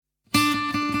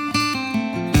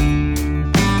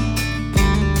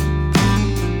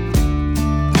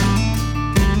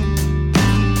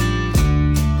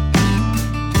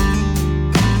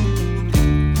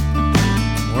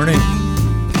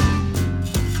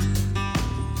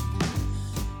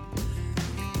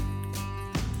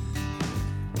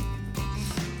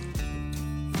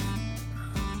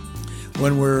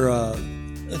When we're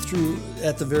through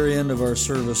at the very end of our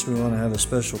service, we want to have a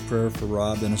special prayer for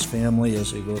Rob and his family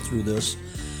as they go through this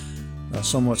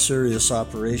somewhat serious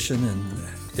operation. And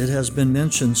it has been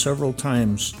mentioned several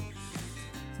times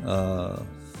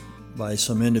by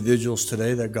some individuals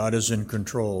today that God is in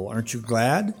control. Aren't you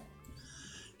glad?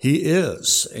 He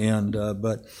is, and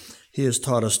but He has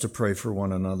taught us to pray for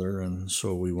one another, and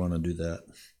so we want to do that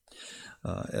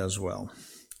as well.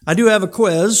 I do have a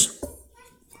quiz.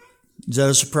 Is that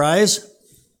a surprise?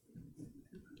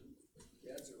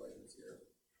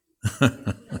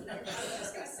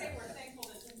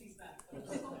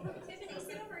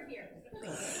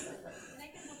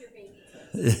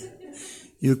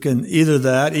 You can either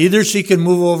that, either she can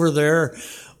move over there,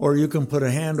 or you can put a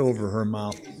hand over her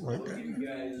mouth.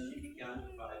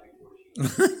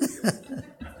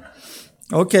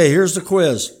 Okay, here's the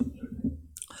quiz.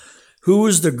 Who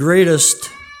is the greatest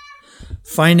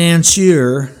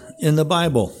financier in the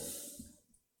Bible?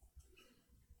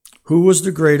 Who was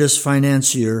the greatest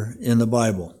financier in the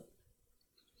Bible?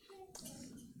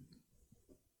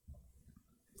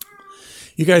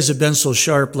 You guys have been so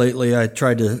sharp lately, I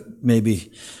tried to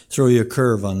maybe throw you a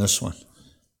curve on this one.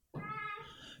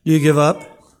 Do you give up?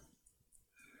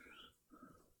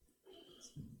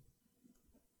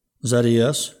 Is that a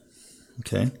yes?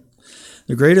 Okay.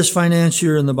 The greatest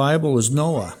financier in the Bible is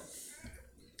Noah,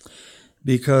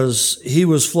 because he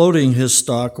was floating his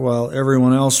stock while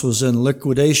everyone else was in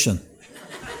liquidation.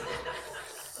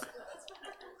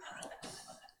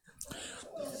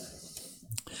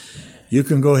 You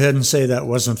can go ahead and say that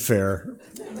wasn't fair.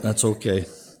 That's okay.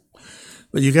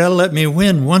 But you got to let me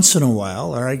win once in a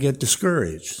while or I get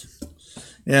discouraged.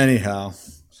 Anyhow,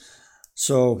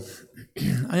 so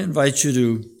I invite you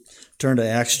to turn to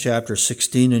Acts chapter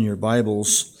 16 in your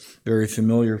Bibles, very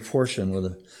familiar portion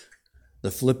with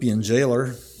the Philippian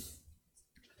jailer.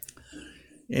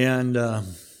 And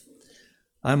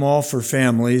I'm all for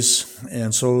families,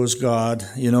 and so is God.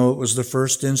 You know, it was the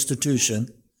first institution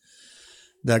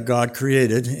that God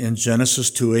created in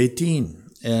Genesis 2:18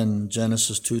 and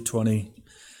Genesis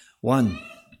 2:21.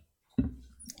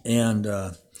 And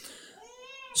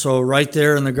so right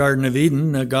there in the Garden of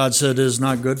Eden, God said it is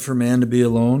not good for man to be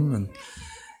alone.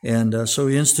 And so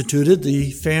He instituted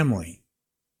the family.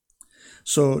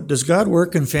 So does God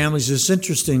work in families? It's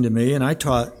interesting to me, and I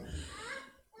taught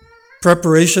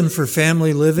preparation for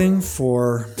family living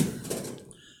for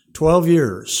 12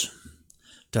 years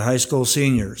to high school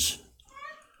seniors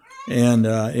and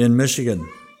in Michigan.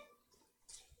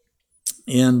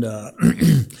 And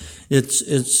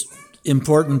it's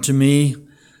important to me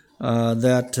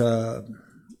that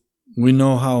we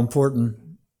know how important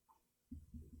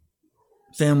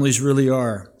families really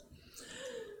are.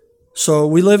 So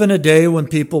we live in a day when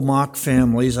people mock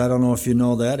families. I don't know if you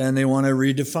know that, and they want to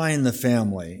redefine the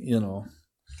family, you know.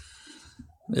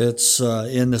 It's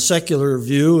in the secular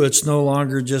view, it's no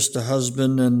longer just a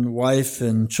husband and wife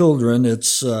and children.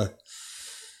 It's,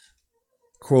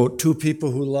 quote, two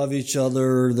people who love each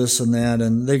other, this and that,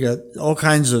 and they got all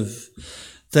kinds of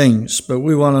things. But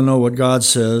we want to know what God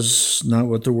says, not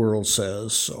what the world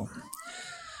says. So,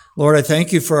 Lord, I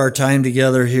thank you for our time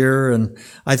together here, and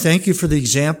I thank you for the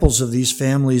examples of these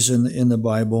families in the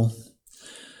Bible,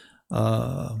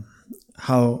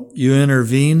 how you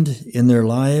intervened in their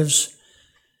lives.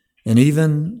 And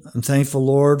even, I'm thankful,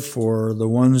 Lord, for the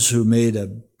ones who made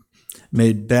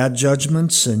bad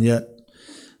judgments, and yet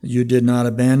you did not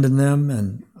abandon them.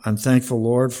 And I'm thankful,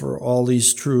 Lord, for all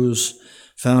these truths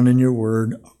found in your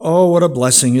word. Oh, what a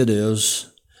blessing it is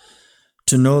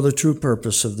to know the true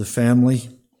purpose of the family.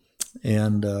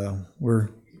 And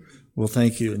we'll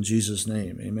thank you in Jesus'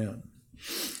 name. Amen.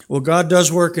 Well, God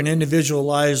does work in individual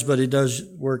lives, but He does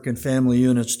work in family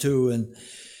units too.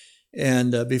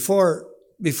 And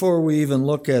before we even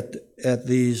look at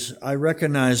these, I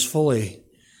recognize fully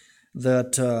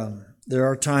that there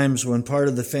are times when part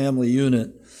of the family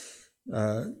unit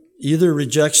either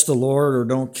rejects the Lord or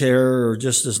don't care or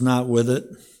just is not with it.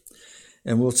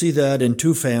 And we'll see that in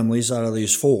two families out of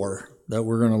these four that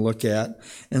we're going to look at.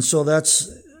 And so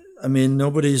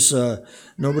nobody's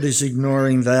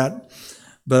ignoring that.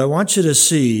 But I want you to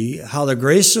see how the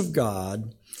grace of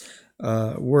God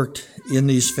worked in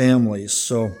these families.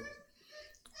 So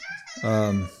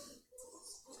we're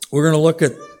going to look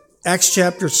at Acts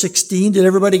chapter 16. Did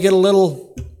everybody get a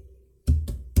little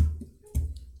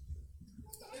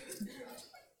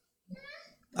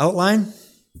outline?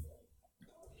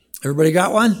 Everybody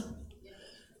got one?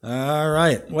 All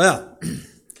right. Well,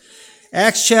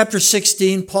 Acts chapter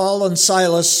 16, Paul and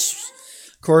Silas,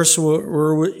 of course,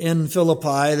 were in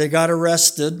Philippi. They got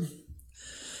arrested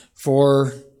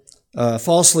for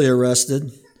falsely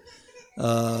arrested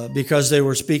because they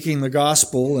were speaking the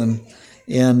gospel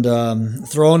and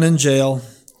thrown in jail.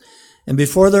 And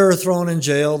before they were thrown in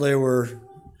jail, they were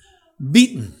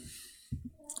beaten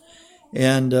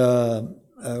and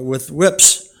with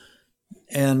whips.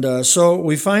 And so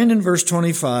we find in verse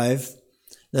 25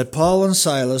 that Paul and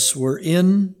Silas were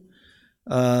in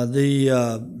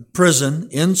the prison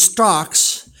in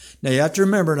stocks. Now you have to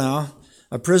remember now,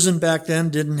 a prison back then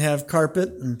didn't have carpet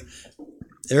and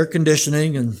air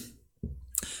conditioning and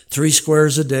 3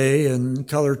 squares a day and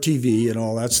color TV and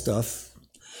all that stuff.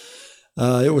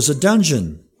 It was a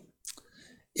dungeon.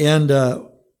 And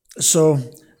so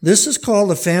this is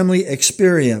called a family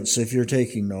experience, if you're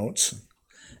taking notes.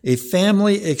 A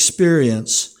family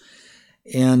experience.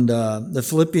 And the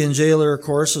Philippian jailer, of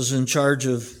course, is in charge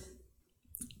of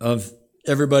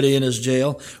everybody in his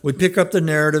jail. We pick up the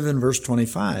narrative in verse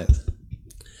 25.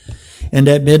 And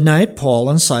at midnight, Paul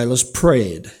and Silas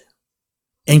prayed.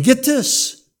 And get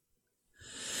this,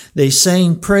 they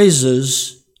sang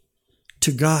praises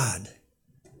to God.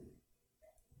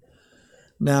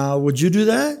 Now, would you do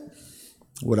that?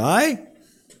 Would I?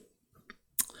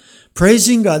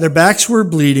 Praising God. Their backs were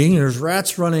bleeding. There's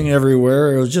rats running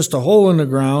everywhere. It was just a hole in the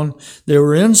ground. They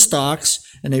were in stocks,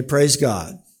 and they praised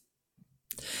God.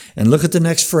 And look at the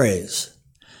next phrase.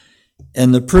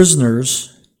 And the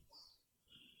prisoners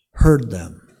heard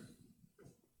them.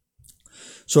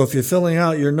 So if you're filling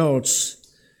out your notes,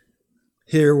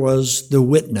 here was the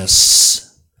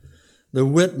witness. The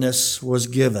witness was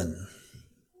given.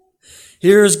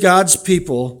 Here's God's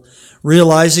people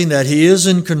realizing that He is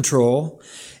in control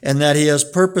and that He has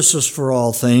purposes for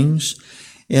all things,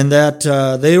 and that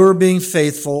they were being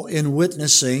faithful in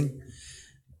witnessing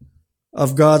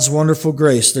of God's wonderful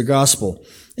grace, the gospel.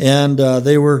 And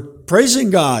they were praising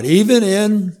God even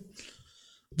in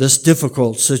this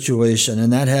difficult situation,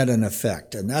 and that had an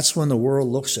effect. And that's when the world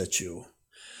looks at you,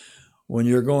 when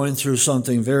you're going through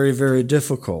something very, very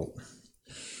difficult,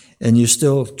 and you're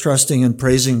still trusting and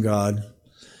praising God.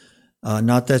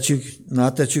 Not that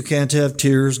you can't have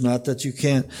tears, not that you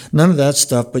can't, none of that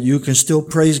stuff, but you can still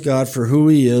praise God for who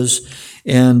He is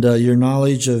and your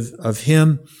knowledge of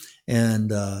Him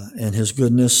and His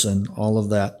goodness and all of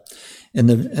that. And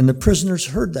the prisoners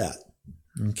heard that.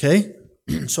 Okay?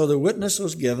 So the witness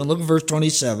was given. Look at verse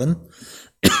 27.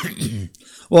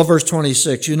 Well, verse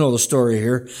 26, you know the story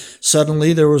here.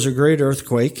 Suddenly there was a great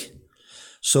earthquake,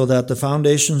 so that the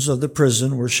foundations of the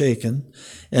prison were shaken,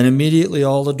 and immediately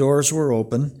all the doors were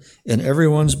open, and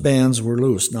everyone's bands were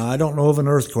loosed. Now, I don't know of an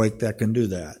earthquake that can do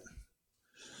that,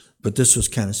 but this was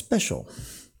kind of special.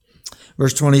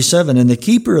 Verse 27, and the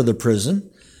keeper of the prison,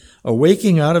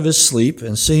 awaking out of his sleep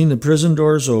and seeing the prison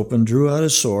doors open, drew out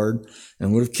his sword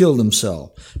and would have killed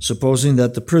himself, supposing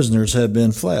that the prisoners had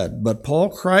been fled. But Paul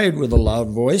cried with a loud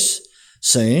voice,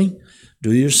 saying,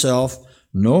 do yourself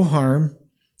no harm,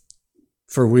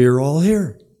 for we are all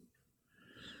here.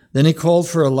 Then he called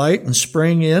for a light and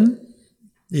sprang in.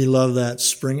 You love that,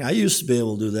 spring. I used to be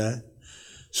able to do that.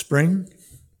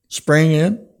 Sprang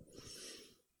in,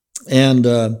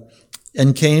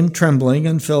 and came trembling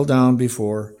and fell down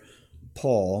before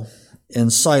Paul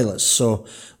and Silas. So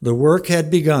the work had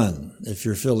begun. If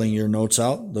you're filling your notes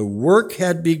out, the work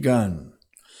had begun.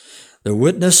 The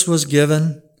witness was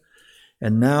given,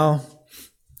 and now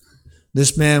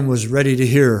this man was ready to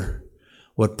hear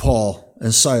what Paul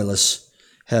and Silas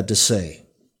had to say.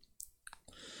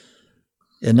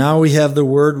 And now we have the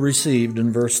word received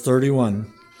in verse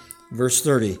 31, verse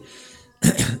 30.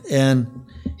 And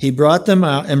he brought them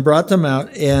out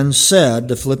and said,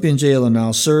 the Philippian jailer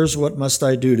now, sirs, what must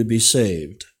I do to be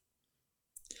saved?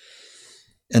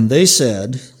 And they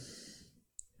said,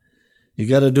 you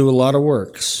got to do a lot of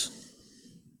works.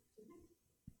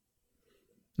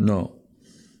 No.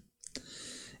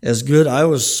 As good, I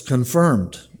was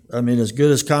confirmed. I mean, as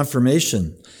good as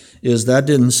confirmation is, that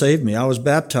didn't save me. I was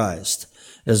baptized.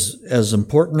 As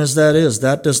important as that is,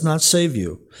 that does not save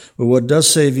you. But what does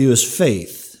save you is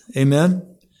faith. Amen?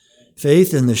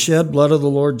 Faith in the shed blood of the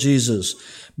Lord Jesus.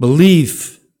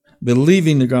 Believing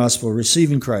the gospel,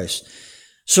 receiving Christ.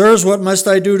 Sirs, what must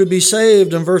I do to be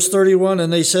saved? In verse 31,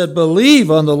 and they said, believe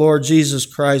on the Lord Jesus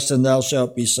Christ, and thou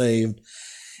shalt be saved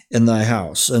in thy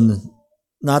house. And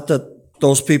not that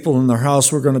those people in their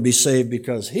house were going to be saved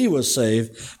because he was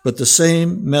saved, but the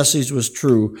same message was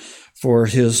true for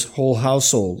his whole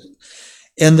household.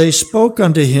 And they spoke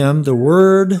unto him the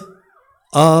word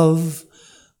of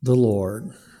the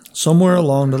Lord. Somewhere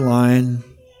along the line,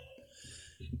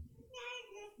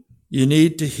 you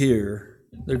need to hear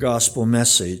the gospel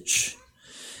message.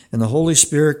 And the Holy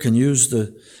Spirit can use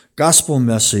the gospel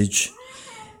message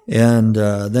And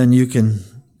then you can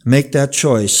make that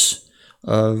choice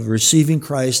of receiving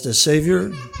Christ as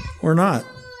Savior or not.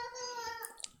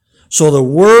 So the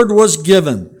word was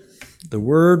given. The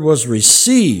word was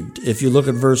received, if you look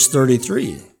at verse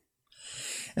 33.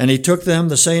 And he took them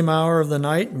the same hour of the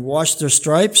night and washed their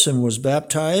stripes and was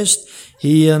baptized,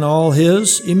 he and all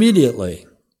his, immediately.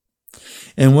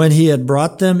 And when he had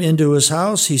brought them into his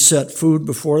house, he set food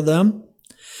before them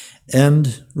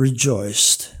and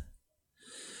rejoiced,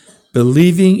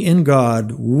 believing in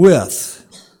God with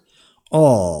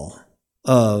all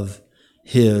of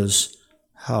his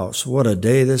house. What a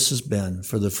day this has been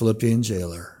for the Philippian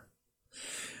jailer.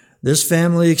 This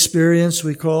family experience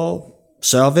we call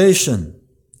salvation.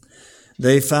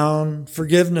 They found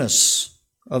forgiveness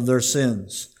of their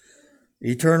sins,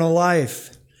 eternal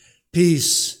life,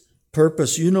 peace,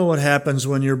 purpose. You know what happens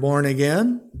when you're born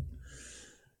again?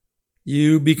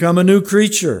 You become a new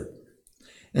creature.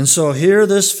 And so here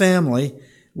this family,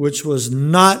 which was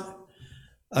not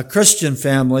a Christian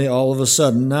family, all of a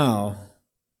sudden now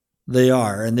they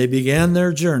are. And they began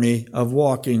their journey of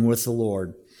walking with the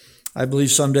Lord. I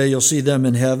believe someday you'll see them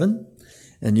in heaven,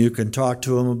 and you can talk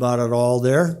to them about it all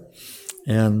there.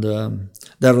 And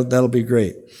that'll be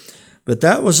great. But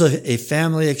that was a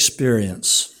family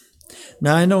experience.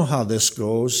 Now, I know how this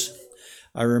goes.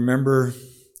 I remember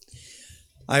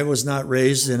I was not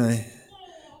raised in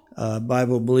a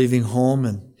Bible-believing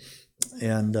home.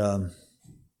 And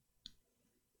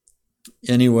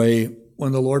anyway,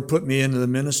 when the Lord put me into the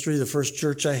ministry, the first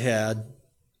church I had,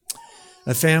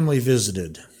 a family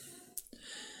visited.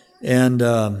 And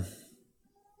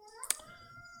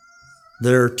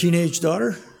their teenage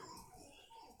daughter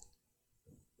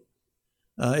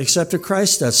accepted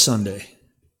Christ that Sunday.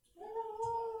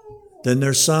 Then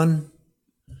their son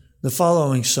the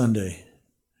following Sunday.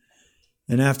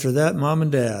 And after that, mom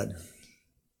and dad.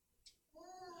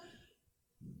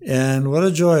 And what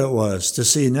a joy it was to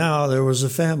see now there was a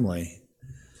family.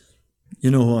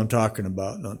 You know who I'm talking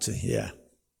about, don't you? Yeah.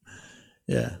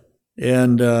 Yeah.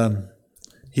 And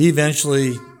he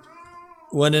eventually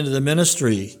went into the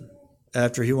ministry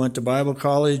after he went to Bible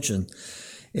college, and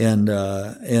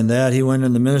that he went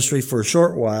in the ministry for a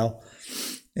short while,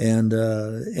 and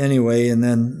anyway, and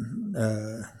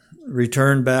then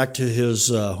returned back to his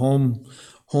home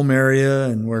area,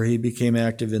 and where he became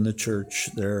active in the church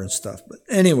there and stuff. But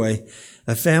anyway,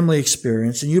 a family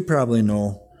experience, and you probably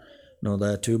know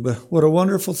that too. But what a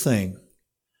wonderful thing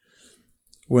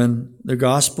when the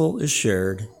gospel is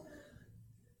shared,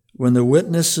 when the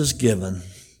witness is given.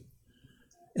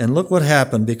 And look what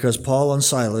happened, because Paul and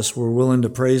Silas were willing to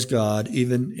praise God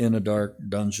even in a dark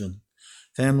dungeon.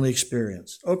 Family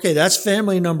experience. Okay, that's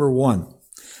family number one.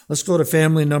 Let's go to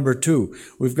family number two.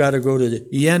 We've got to go to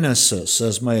Genesis,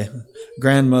 as my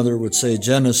grandmother would say,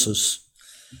 Genesis.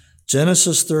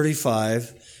 Genesis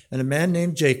 35, and a man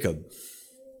named Jacob.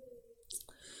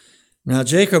 Now,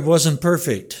 Jacob wasn't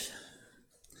perfect.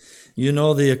 You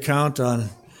know the account on,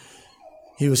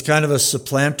 he was kind of a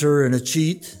supplanter and a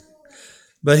cheat.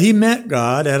 But he met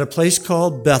God at a place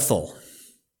called Bethel.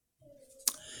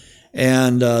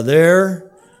 And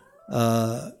there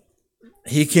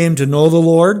he came to know the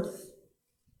Lord.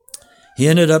 He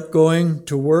ended up going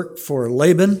to work for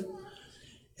Laban,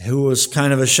 who was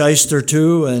kind of a shyster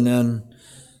too. And then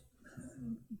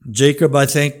Jacob, I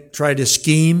think, tried to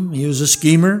scheme. He was a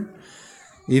schemer,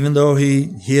 even though he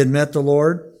had met the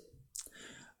Lord.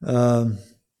 And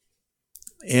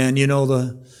you know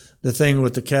the thing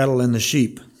with the cattle and the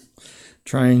sheep,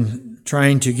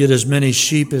 trying to get as many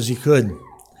sheep as he could.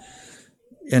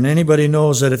 And anybody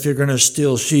knows that if you're going to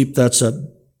steal sheep, that's a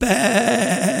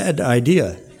bad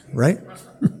idea, right?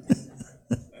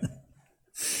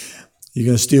 You're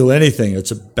going to steal anything, it's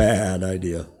a bad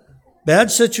idea. Bad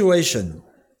situation.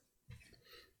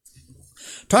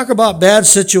 Talk about bad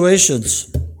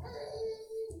situations.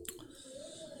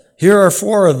 Here are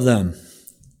 4 of them.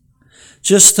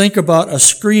 Just think about a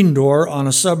screen door on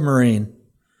a submarine.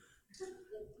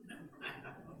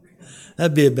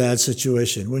 That'd be a bad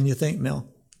situation, wouldn't you think, Mel?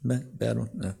 Bad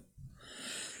one? No.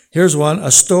 Here's one,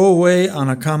 a stowaway on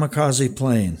a kamikaze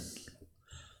plane.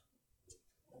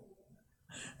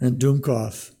 And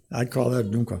Doomkoff. I'd call that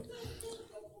Doomkoff.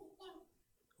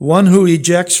 One who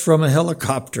ejects from a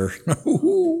helicopter.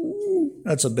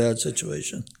 That's a bad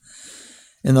situation.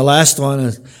 And the last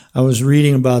one, I was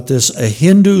reading about this, a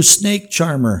Hindu snake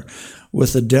charmer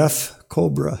with a deaf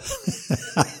cobra.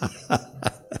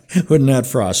 Wouldn't that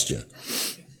frost you?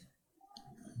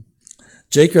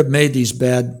 Jacob made these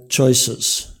bad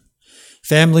choices.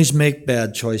 Families make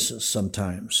bad choices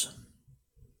sometimes.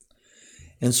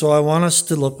 And so I want us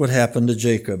to look what happened to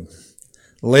Jacob.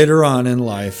 later on in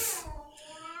life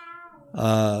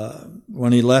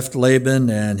when he left Laban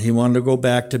and he wanted to go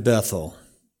back to Bethel.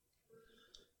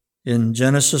 In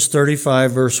Genesis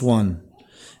 35, verse 1,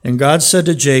 and God said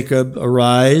to Jacob,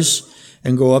 arise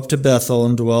and go up to Bethel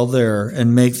and dwell there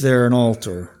and make there an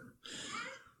altar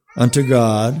unto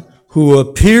God, who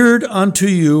appeared unto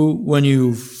you when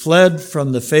you fled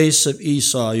from the face of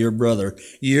Esau, your brother,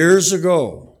 years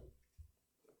ago.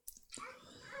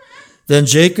 Then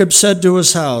Jacob said to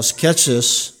his house, catch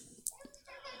this,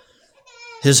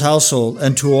 his household,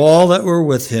 and to all that were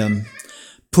with him,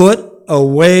 put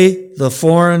away the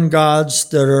foreign gods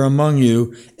that are among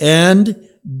you, and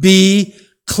be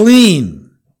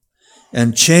clean,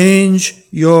 and change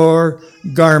your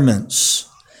garments.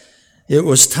 It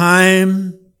was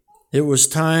time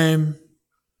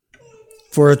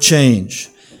for a change.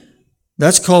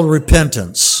 That's called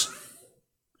repentance.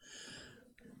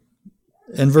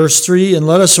 In verse 3, and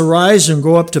let us arise and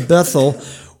go up to Bethel,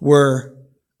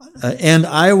 and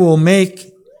I will make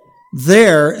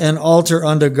there an altar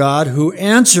unto God, who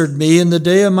answered me in the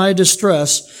day of my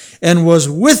distress, and was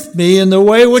with me in the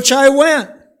way which I went.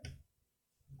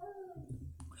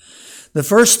 The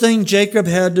first thing Jacob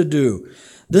had to do,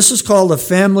 this is called a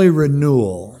family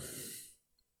renewal.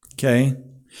 Okay?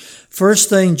 First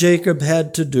thing Jacob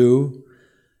had to do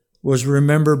was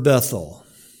remember Bethel.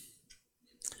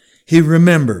 He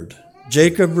remembered.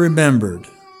 Jacob remembered.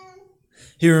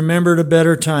 He remembered a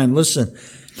better time. Listen,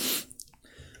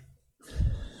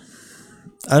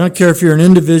 I don't care if you're an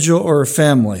individual or a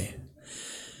family.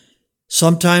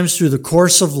 Sometimes through the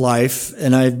course of life,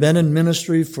 and I've been in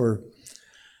ministry for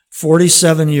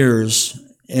 47 years,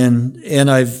 and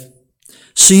I've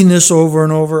seen this over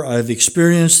and over. I've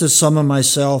experienced it somewhat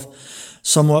myself.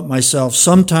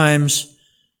 Sometimes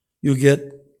you get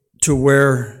to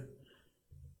where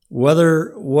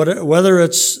whether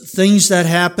it's things that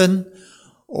happen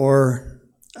or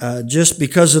just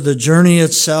because of the journey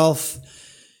itself,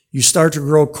 you start to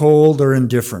grow cold or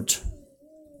indifferent.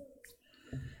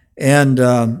 And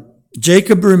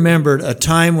Jacob remembered a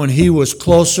time when he was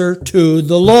closer to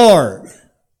the Lord.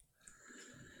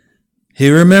 He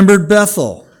remembered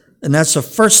Bethel. And that's the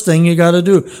first thing you got to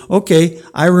do. Okay,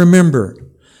 I remember.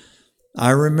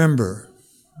 I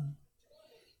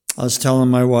was telling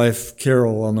my wife,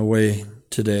 Carol, on the way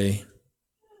today,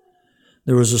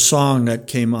 there was a song that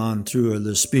came on through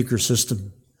the speaker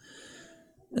system.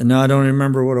 And now I don't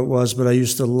remember what it was, but I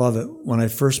used to love it. When I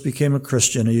first became a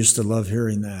Christian, I used to love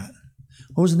hearing that.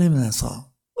 What was the name of that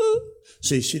song?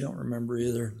 See, she don't remember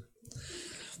either.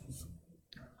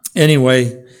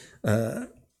 Anyway, and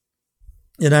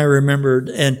I remembered,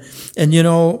 and you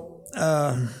know,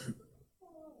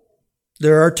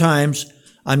 there are times,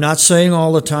 I'm not saying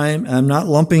all the time, I'm not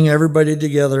lumping everybody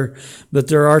together, but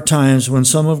there are times when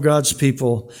some of God's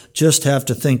people just have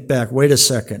to think back, wait a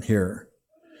second here.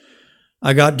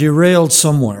 I got derailed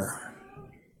somewhere.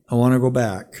 I want to go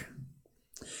back.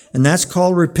 And that's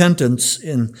called repentance.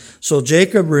 And so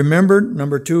Jacob remembered.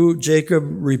 Number 2, Jacob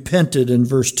repented in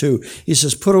verse 2. He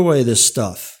says, put away this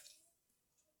stuff.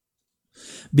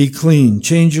 Be clean.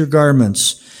 Change your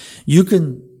garments. You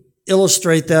can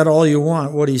illustrate that all you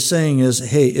want. What he's saying is,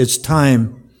 hey, it's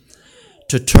time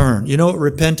to turn. You know what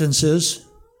repentance is?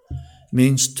 It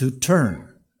means to turn.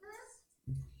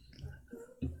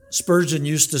 Spurgeon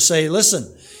used to say,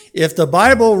 listen, if the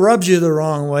Bible rubs you the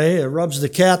wrong way, it rubs the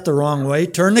cat the wrong way,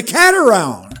 turn the cat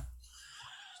around.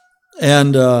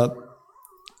 And,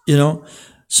 you know,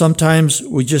 sometimes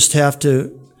we just have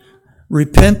to,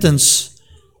 repentance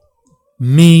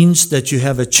means that you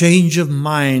have a change of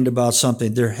mind about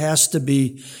something. There has to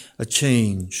be a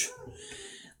change.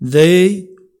 They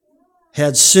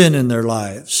had sin in their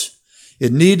lives.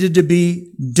 It needed to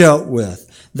be dealt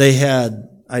with. They had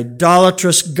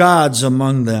idolatrous gods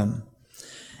among them,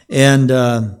 and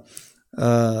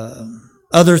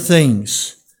other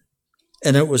things.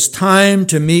 And it was time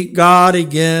to meet God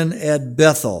again at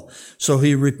Bethel. So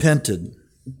he repented.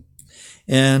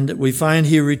 And we find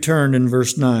he returned in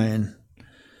verse 9.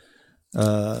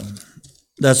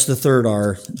 That's the third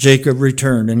R. Jacob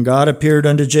returned. And God appeared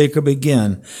unto Jacob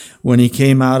again when he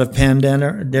came out of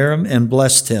Padan-aram and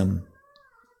blessed him.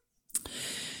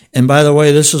 And by the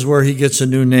way, this is where he gets a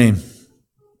new name.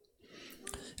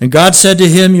 And God said to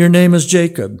him, your name is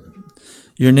Jacob.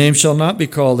 Your name shall not be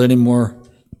called any more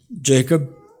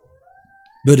Jacob,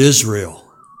 but Israel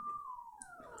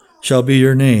shall be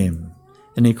your name.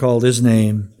 And he called his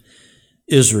name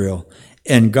Israel.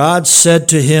 And God said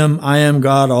to him, I am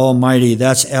God Almighty.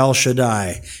 That's El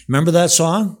Shaddai. Remember that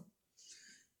song?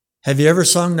 Have you ever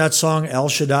sung that song, El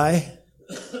Shaddai?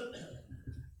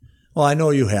 Well, I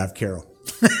know you have, Carol.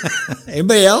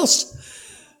 Anybody else?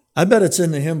 I bet it's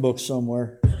in the hymn book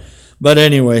somewhere. But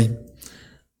anyway,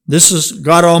 this is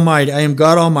God Almighty. I am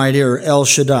God Almighty, or El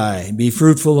Shaddai. Be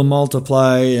fruitful and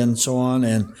multiply, and so on.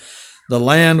 And the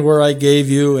land where I gave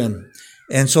you.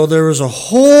 And so there was a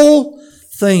whole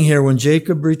thing here when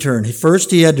Jacob returned.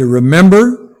 First he had to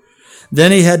remember.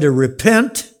 Then he had to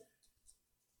repent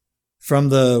from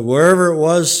the wherever it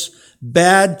was,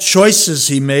 bad choices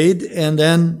he made. And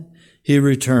then he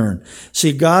returned.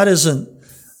 See, God isn't...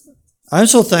 I'm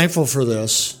so thankful for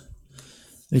this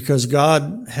because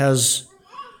God has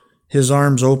his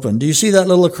arms open. Do you see that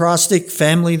little acrostic,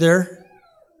 family, there?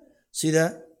 See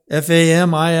that?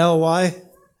 Family.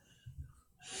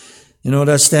 You know what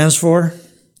that stands for?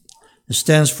 It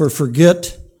stands for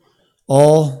forget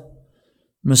all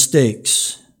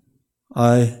mistakes.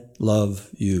 I love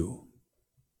you.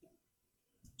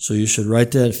 So you should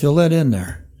write that, fill that in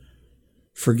there.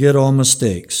 Forget all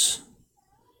mistakes.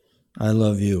 I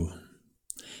love you.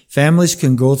 Families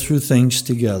can go through things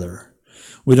together.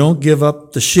 We don't give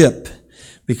up the ship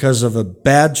because of a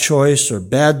bad choice or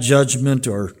bad judgment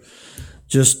or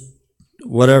just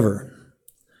whatever.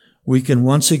 We can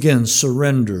once again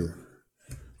surrender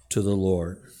to the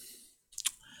Lord.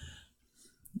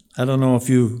 I don't know if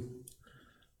you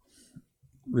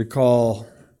recall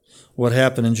what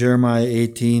happened in Jeremiah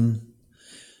 18.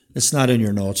 It's not in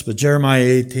your notes, but Jeremiah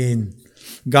 18,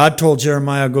 God told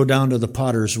Jeremiah, go down to the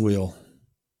potter's wheel.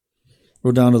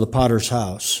 Go down to the potter's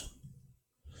house.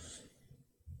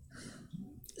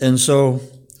 And so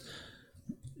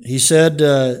he said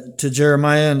to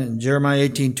Jeremiah in Jeremiah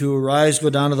 18:2, arise, go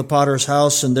down to the potter's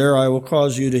house, and there I will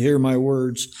cause you to hear my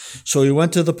words. So he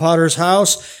went to the potter's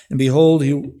house, and behold,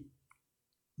 he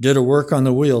did a work on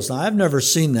the wheels. Now, I've never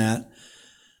seen that,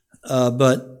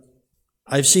 but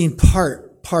I've seen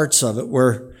parts of it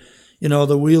where,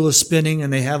 the wheel is spinning,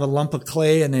 and they have a lump of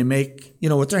clay, and they make,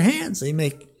 with their hands, they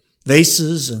make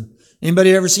vases. And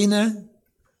anybody ever seen that?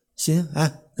 See it?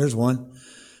 There's 1,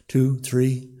 2,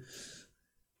 3.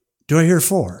 Do I hear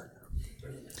 4?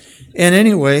 And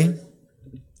anyway,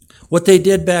 what they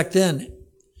did back then,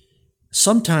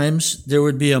 sometimes there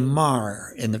would be a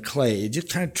mar in the clay. You just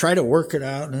kind of try to work it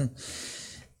out. And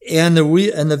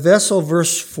the vessel,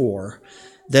 verse 4,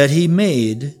 that he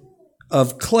made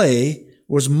of clay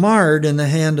was marred in the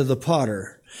hand of the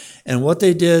potter. And what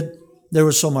they did, there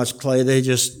was so much clay, they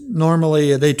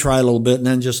try a little bit and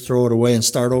then just throw it away and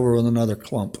start over with another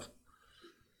clump.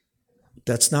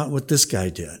 That's not what this guy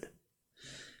did.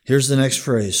 Here's the next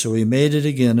phrase. So he made it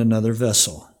again another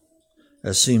vessel,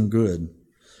 as seemed good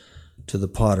to the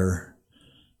potter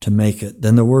to make it.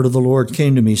 Then the word of the Lord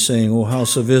came to me, saying, O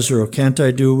house of Israel, can't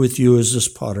I do with you as this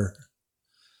potter?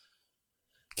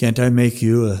 Can't I make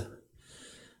you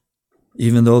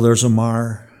even though there's a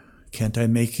mar, can't I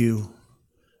make you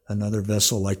another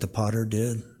vessel like the potter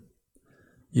did?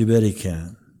 You bet he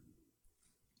can.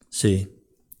 See,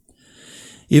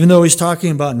 even though he's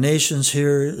talking about nations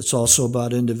here, it's also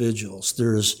about individuals.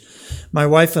 My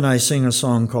wife and I sing a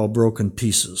song called Broken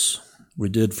Pieces. We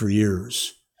did for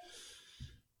years.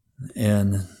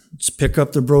 And let's pick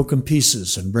up the broken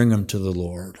pieces and bring them to the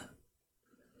Lord.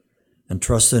 And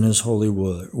trust in his holy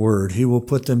word. He will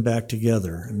put them back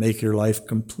together and make your life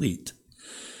complete.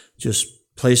 Just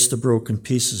place the broken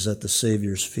pieces at the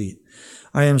Savior's feet.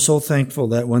 I am so thankful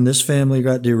that when this family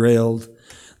got derailed,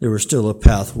 there was still a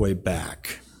pathway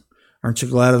back. Aren't you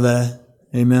glad of that?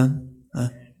 Amen?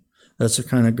 That's the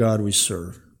kind of God we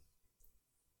serve.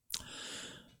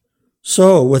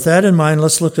 So, with that in mind,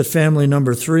 let's look at family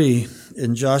number 3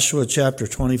 in Joshua chapter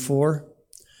 24.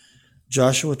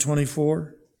 Joshua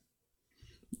 24.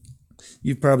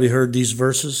 You've probably heard these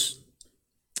verses.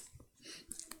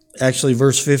 Actually,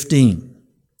 verse 15.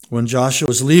 When Joshua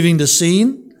was leaving the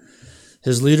scene,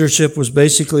 his leadership was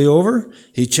basically over.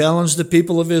 He challenged the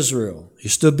people of Israel. He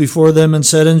stood before them and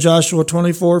said in Joshua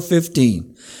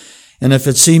 24:15, and if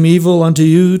it seem evil unto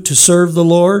you to serve the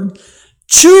Lord,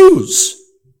 choose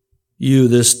you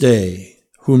this day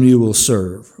whom you will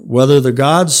serve, whether the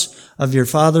gods of your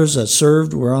fathers that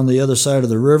served were on the other side of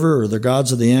the river, or the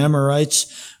gods of the Amorites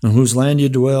in whose land you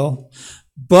dwell.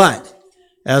 But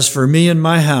as for me and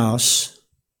my house,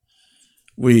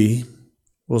 we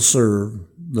will serve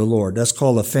the Lord. That's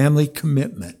called a family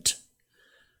commitment.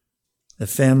 A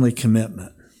family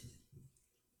commitment.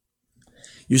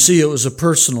 You see, it was a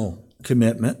personal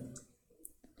commitment.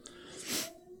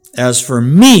 As for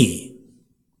me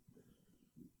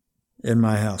in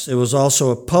my house, it was also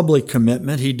a public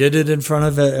commitment. He did it in front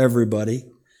of everybody.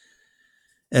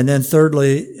 And then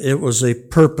thirdly, it was a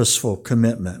purposeful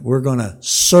commitment. We're going to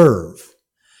serve.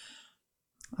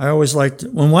 I always like to,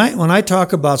 when I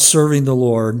talk about serving the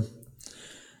Lord,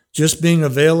 just being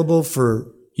available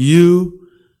for you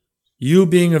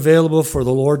being available for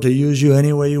the Lord to use you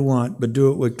any way you want, but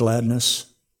do it with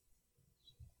gladness.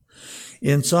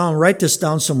 Write this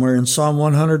down somewhere. In Psalm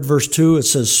 100, verse 2, it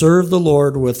says, serve the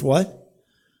Lord with what?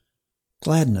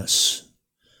 Gladness.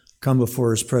 Come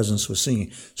before his presence with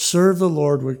singing. Serve the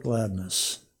Lord with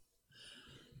gladness.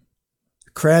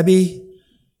 Crabby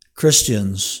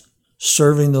Christians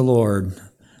serving the Lord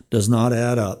does not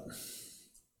add up.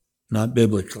 Not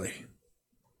biblically.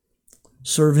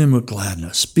 Serve him with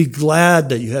gladness. Be glad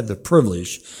that you have the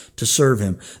privilege to serve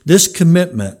him. This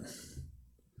commitment.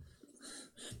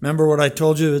 Remember what I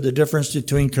told you, the difference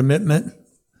between commitment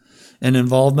and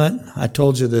involvement? I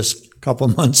told you this a couple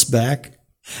months back.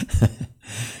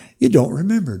 You don't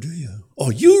remember, do you?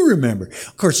 Oh, you remember.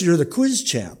 Of course, you're the quiz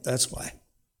champ. That's why.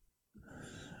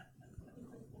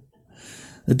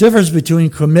 The difference between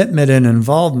commitment and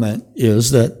involvement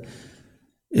is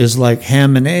like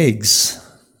ham and eggs.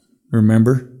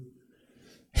 Remember?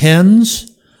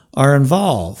 Hens are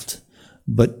involved,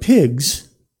 but pigs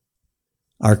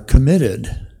are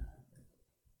committed.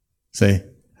 See?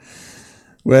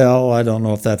 Well, I don't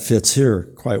know if that fits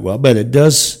here quite well, but it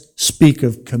does speak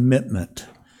of commitment.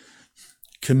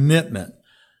 Commitment.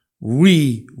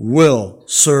 We will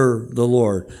serve the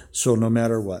Lord. So no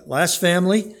matter what. Last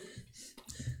family,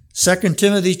 2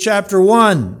 Timothy chapter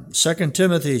 1. 2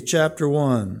 Timothy chapter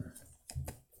 1.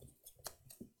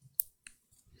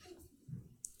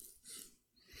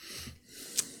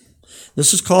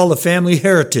 This is called a family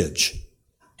heritage.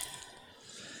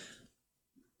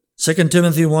 2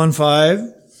 Timothy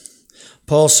 1:5.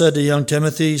 Paul said to young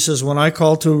Timothy, he says, when I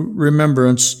call to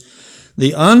remembrance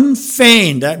the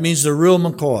unfeigned, that means the real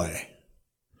McCoy.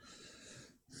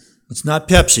 It's not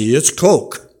Pepsi, it's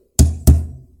Coke.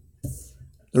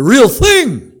 The real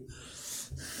thing.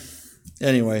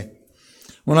 Anyway,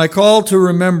 when I call to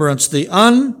remembrance the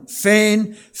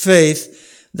unfeigned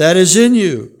faith that is in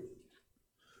you,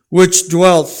 which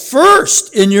dwelt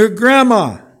first in your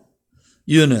grandma,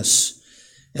 Eunice,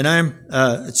 and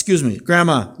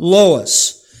Grandma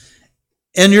Lois,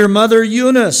 and your mother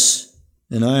Eunice,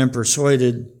 and I am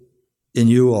persuaded in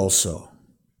you also.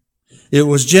 It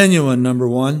was genuine, number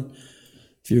one.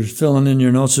 If you're filling in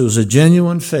your notes, it was a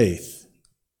genuine faith.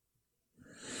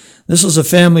 This is a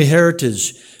family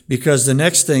heritage because the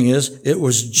next thing is it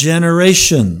was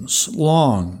generations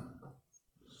long.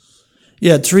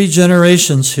 You had 3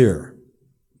 generations here.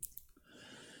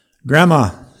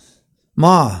 Grandma,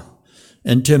 Ma,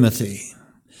 and Timothy.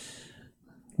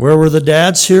 Where were the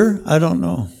dads here? I don't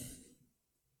know.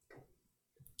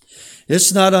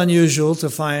 It's not unusual to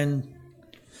find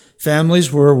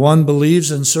families where one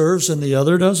believes and serves and the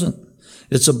other doesn't.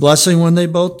 It's a blessing when they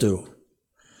both do.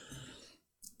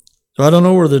 So I don't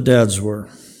know where the dads were.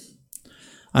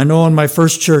 I know in my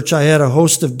first church I had a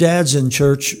host of dads in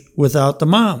church without the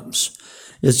moms.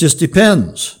 It just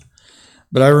depends.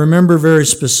 But I remember very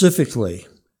specifically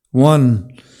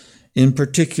one in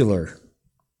particular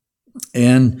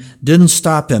and didn't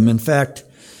stop him. In fact,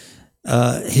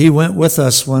 he went with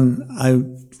us when I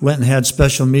went and had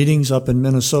special meetings up in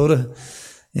Minnesota,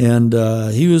 and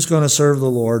he was going to serve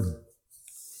the Lord,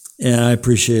 and I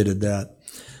appreciated that.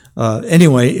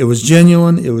 Anyway, it was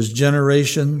genuine, it was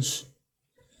generations,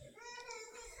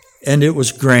 and it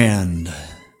was grand.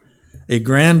 A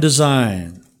grand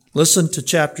design. Listen to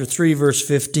chapter 3, verse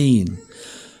 15.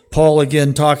 Paul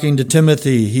again talking to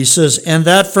Timothy. He says, and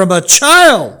that from a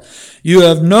child you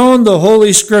have known the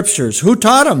Holy Scriptures. Who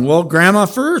taught them? Well, grandma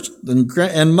first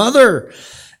and mother.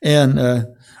 And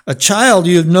a child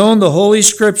you have known the Holy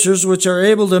Scriptures, which are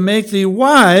able to make thee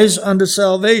wise unto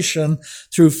salvation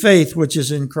through faith which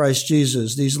is in Christ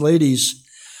Jesus. These ladies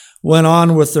went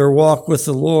on with their walk with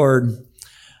the Lord,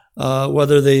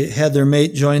 whether they had their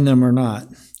mate join them or not.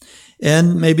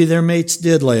 And maybe their mates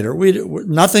did later.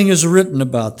 Nothing is written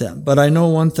about them, but I know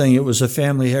one thing, it was a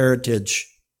family heritage.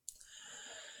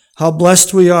 How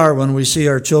blessed we are when we see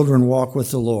our children walk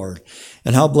with the Lord.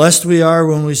 And how blessed we are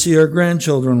when we see our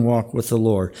grandchildren walk with the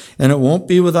Lord. And it won't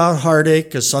be without heartache,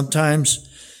 because sometimes,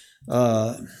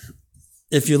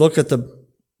 if you look at the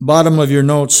bottom of your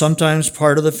notes, sometimes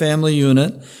part of the family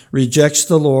unit rejects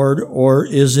the Lord or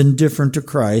is indifferent to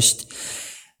Christ.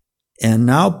 And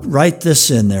now write this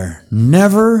in there.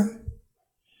 Never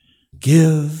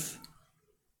give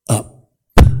up.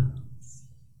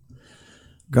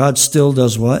 God still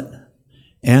does what?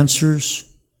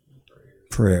 Answers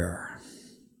prayer.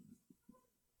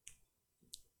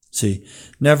 See,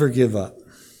 never give up.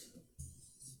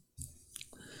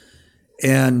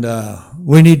 And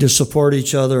we need to support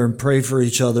each other and pray for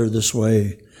each other this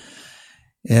way.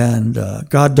 And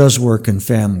God does work in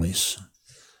families.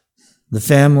 The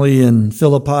family in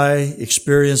Philippi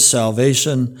experienced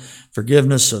salvation,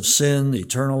 forgiveness of sin,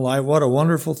 eternal life. What a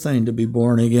wonderful thing to be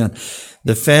born again.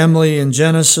 The family in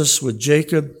Genesis with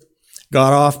Jacob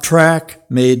got off track,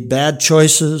 made bad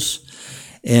choices,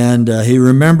 and he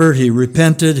remembered, he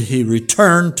repented, he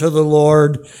returned to the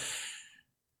Lord,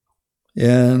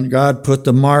 and God put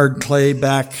the marred clay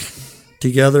back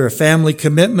together. A family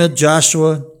commitment,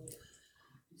 Joshua.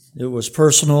 It was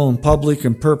personal and public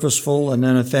and purposeful, and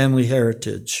then a family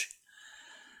heritage.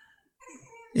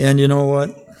 And you know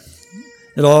what?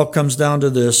 It all comes down to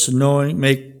this, knowing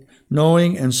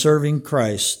and serving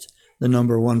Christ the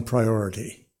number one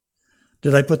priority.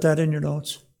 Did I put that in your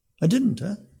notes? I didn't,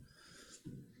 huh?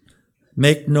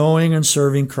 Make knowing and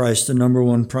serving Christ the number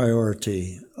one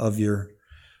priority of your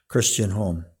Christian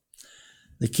home.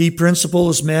 The key principle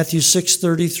is Matthew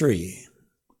 6:33.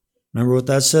 Remember what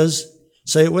that says?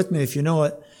 Say it with me if you know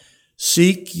it.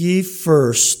 Seek ye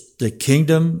first the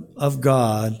kingdom of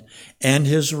God and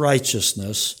his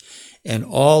righteousness, and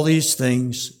all these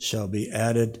things shall be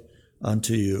added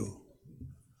unto you.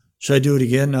 Should I do it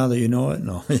again now that you know it?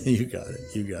 No, you got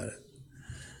it. You got it.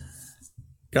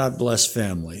 God bless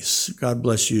families. God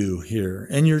bless you here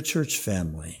and your church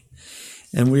family.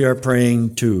 And we are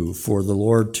praying too for the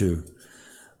Lord to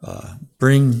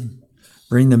bring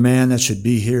the man that should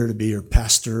be here to be your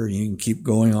pastor. You can keep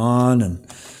going on,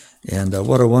 and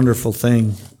what a wonderful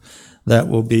thing that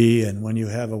will be. And when you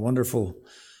have a wonderful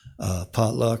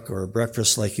potluck or a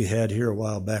breakfast like you had here a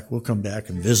while back, we'll come back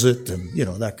and visit, and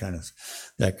that kind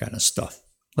of stuff.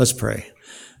 Let's pray.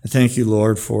 I thank you,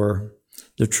 Lord, for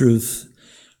the truth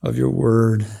of your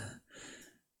word,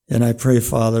 and I pray,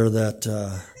 Father,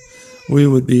 that we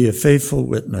would be a faithful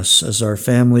witness as our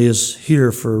family is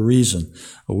here for a reason,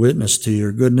 a witness to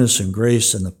your goodness and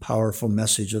grace and the powerful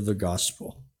message of the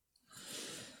gospel.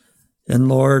 And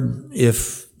Lord,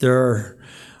 if there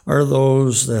are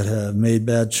those that have made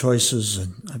bad choices,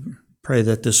 and I pray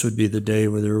that this would be the day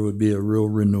where there would be a real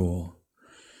renewal,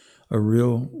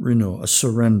 a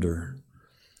surrender,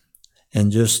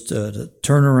 and just to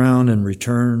turn around and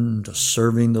return to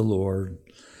serving the Lord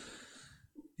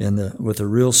with a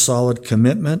real solid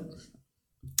commitment,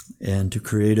 and to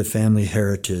create a family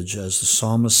heritage, as the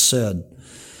psalmist said,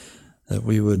 that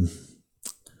we would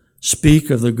speak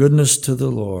of the goodness of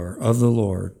the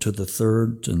Lord to the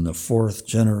third and the fourth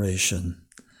generation.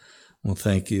 Well,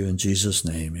 thank you in Jesus'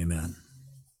 name, amen.